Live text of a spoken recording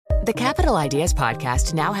The Capital Ideas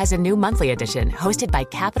Podcast now has a new monthly edition hosted by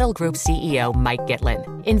Capital Group CEO Mike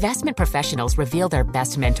Gitlin. Investment professionals reveal their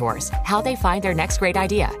best mentors, how they find their next great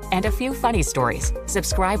idea, and a few funny stories.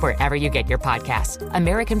 Subscribe wherever you get your podcasts.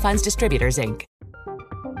 American Funds Distributors, Inc.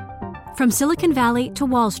 From Silicon Valley to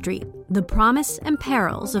Wall Street, the promise and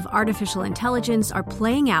perils of artificial intelligence are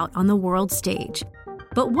playing out on the world stage.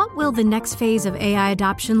 But what will the next phase of AI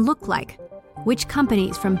adoption look like? Which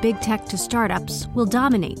companies from big tech to startups will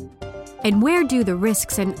dominate? And where do the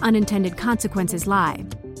risks and unintended consequences lie?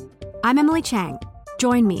 I'm Emily Chang.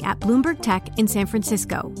 Join me at Bloomberg Tech in San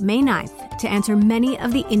Francisco, May 9th, to answer many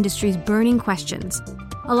of the industry's burning questions,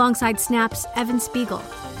 alongside Snap's Evan Spiegel,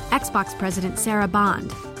 Xbox President Sarah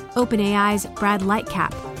Bond, OpenAI's Brad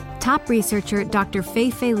Lightcap, top researcher Dr.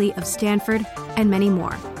 Fei Li of Stanford, and many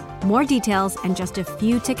more. More details and just a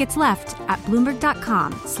few tickets left at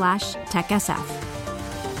Bloomberg.com/TechSF.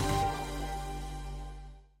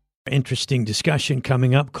 Interesting discussion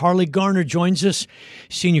coming up. Carley Garner joins us,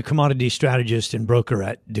 senior commodity strategist and broker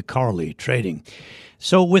at Carley Trading.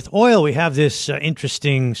 So with oil, we have this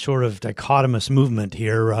interesting sort of dichotomous movement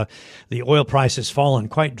here. The oil price has fallen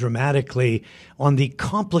quite dramatically on the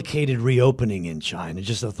complicated reopening in China.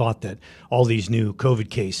 Just the thought that all these new COVID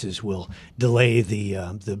cases will delay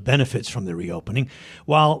the benefits from the reopening,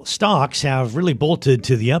 while stocks have really bolted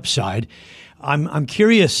to the upside. I'm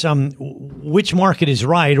curious, which market is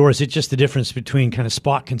right, or is it just the difference between kind of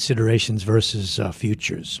spot considerations versus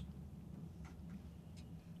futures?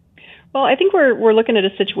 Well, I think we're looking at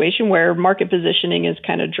a situation where market positioning is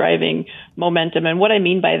kind of driving momentum. And what I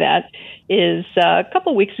mean by that is a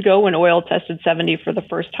couple of weeks ago when oil tested 70 for the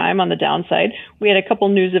first time on the downside, we had a couple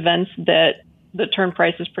news events that turned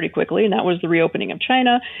prices pretty quickly, and that was the reopening of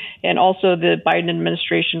China and also the Biden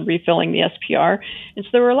administration refilling the SPR. And so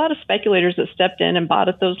there were a lot of speculators that stepped in and bought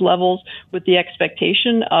at those levels with the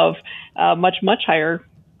expectation of much, much higher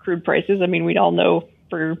crude prices. I mean, we all know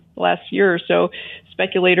for the last year or so,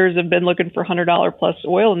 speculators have been looking for $100 plus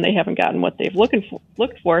oil, and they haven't gotten what they've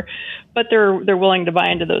looked for. But they're willing to buy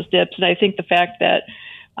into those dips. And I think the fact that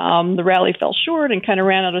the rally fell short and kind of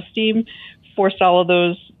ran out of steam forced all of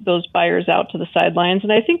those buyers out to the sidelines.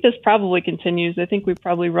 And I think this probably continues. I think we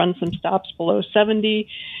probably run some stops below 70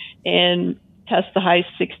 and test the high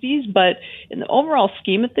 60s. But in the overall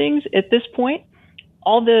scheme of things, at this point,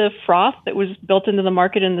 all the froth that was built into the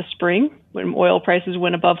market in the spring when oil prices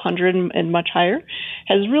went above 100 and much higher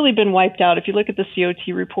has really been wiped out. If you look at the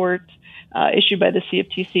COT report issued by the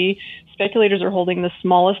CFTC, speculators are holding the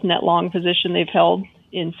smallest net long position they've held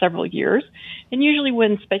in several years. And usually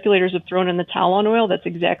when speculators have thrown in the towel on oil, that's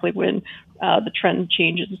exactly when the trend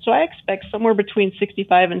changes. And so I expect somewhere between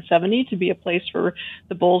 65 and 70 to be a place for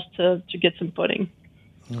the bulls to get some footing.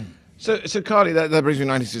 So Carley, that brings me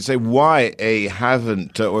nicely to say, why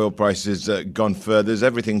haven't oil prices gone further? Is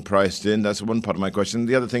everything priced in? That's one part of my question.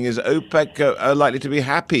 The other thing is OPEC are likely to be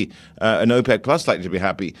happy, and OPEC Plus likely to be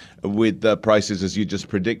happy with prices, as you're just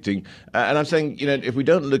predicting. And I'm saying, if we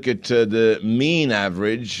don't look at the mean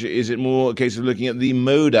average, is it more a case of looking at the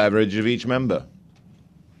mode average of each member?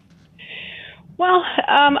 Well,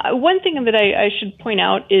 one thing that I should point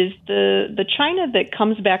out is the China that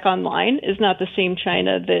comes back online is not the same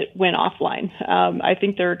China that went offline. I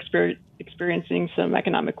think they're experiencing some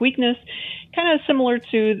economic weakness, kind of similar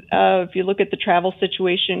to if you look at the travel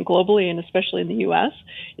situation globally and especially in the U.S.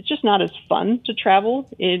 It's just not as fun to travel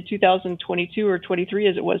in 2022 or 23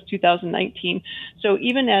 as it was 2019. So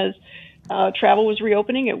even as travel was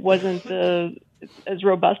reopening, it wasn't as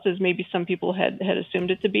robust as maybe some people had assumed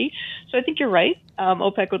it to be. So I think you're right.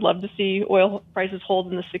 OPEC would love to see oil prices hold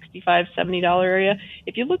in the $65, $70 area.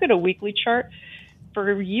 If you look at a weekly chart,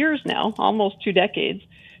 for years now, almost 2 decades,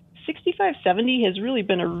 65, 70 has really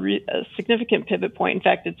been a significant pivot point. In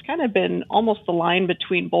fact, it's kind of been almost the line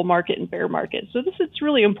between bull market and bear market. So it's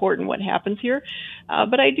really important what happens here.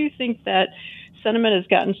 But I do think that sentiment has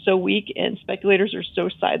gotten so weak and speculators are so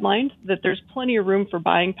sidelined that there's plenty of room for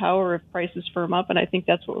buying power if prices firm up. And I think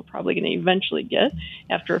that's what we're probably going to eventually get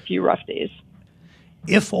after a few rough days.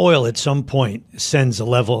 If oil at some point sends a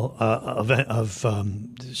level of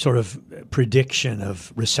sort of prediction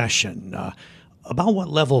of recession, about what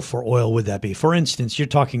level for oil would that be? For instance, you're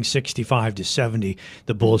talking 65 to 70,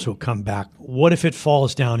 the bulls will come back. What if it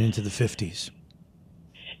falls down into the 50s?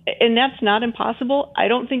 And that's not impossible. I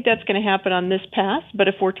don't think that's going to happen on this pass, but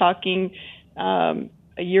if we're talking a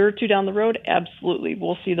year or two down the road, absolutely,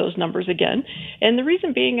 we'll see those numbers again. And the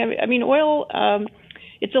reason being, I mean, oil,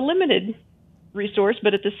 it's a limited resource,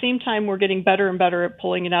 but at the same time, we're getting better and better at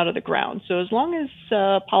pulling it out of the ground. So as long as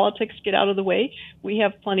politics get out of the way, we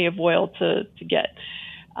have plenty of oil to get.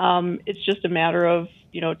 It's just a matter of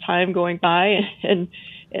time going by and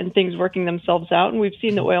things working themselves out. And we've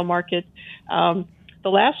seen the oil market, the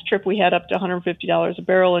last trip we had up to $150 a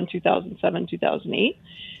barrel in 2007, 2008,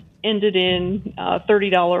 ended in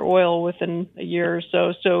 $30 oil within a year or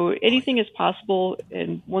so. So anything is possible.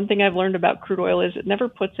 And one thing I've learned about crude oil is it never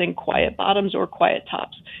puts in quiet bottoms or quiet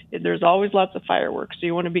tops. There's always lots of fireworks. So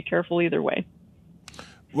you want to be careful either way.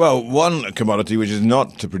 Well, one commodity which is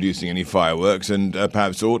not producing any fireworks and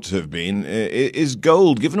perhaps ought to have been is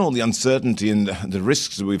gold. Given all the uncertainty and the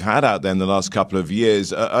risks that we've had out there in the last couple of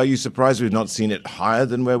years, are you surprised we've not seen it higher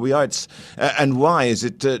than where we are? And why? Is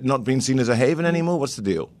it not being seen as a haven anymore? What's the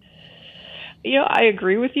deal? I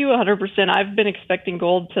agree with you 100%. I've been expecting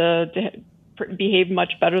gold to behave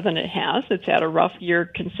much better than it has. It's had a rough year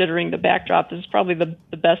considering the backdrop. This is probably the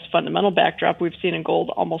best fundamental backdrop we've seen in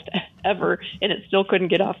gold almost ever, and it still couldn't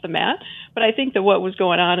get off the mat. But I think that what was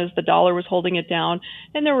going on is the dollar was holding it down,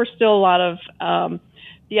 and there were still a lot of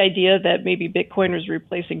the idea that maybe Bitcoin was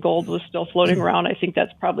replacing gold was still floating around. I think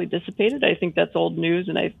that's probably dissipated. I think that's old news,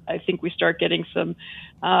 and I think we start getting some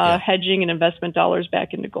hedging and investment dollars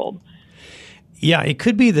back into gold. Yeah, it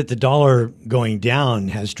could be that the dollar going down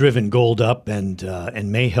has driven gold up and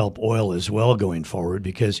may help oil as well going forward,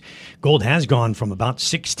 because gold has gone from about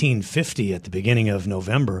 $1,650 at the beginning of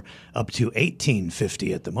November up to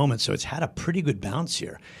 $1,850 at the moment. So it's had a pretty good bounce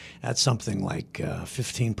here. That's something like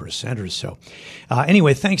 15% or so.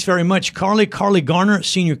 Anyway, thanks very much, Carley. Carley Garner,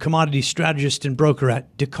 Senior Commodity Strategist and Broker at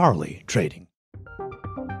Carley Trading.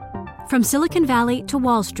 From Silicon Valley to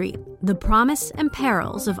Wall Street, the promise and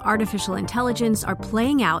perils of artificial intelligence are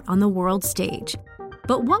playing out on the world stage.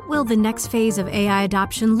 But what will the next phase of AI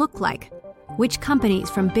adoption look like? Which companies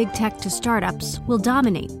from big tech to startups will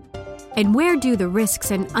dominate? And where do the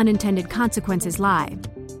risks and unintended consequences lie?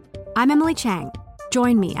 I'm Emily Chang.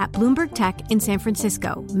 Join me at Bloomberg Tech in San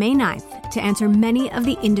Francisco, May 9th, to answer many of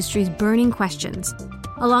the industry's burning questions,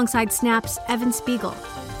 alongside Snap's Evan Spiegel,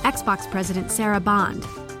 Xbox President Sarah Bond,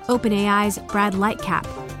 OpenAI's Brad Lightcap,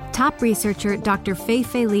 top researcher Dr.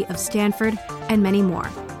 Fei-Fei Li of Stanford, and many more.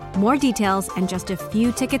 More details and just a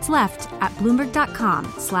few tickets left at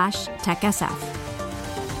Bloomberg.com/TechSF.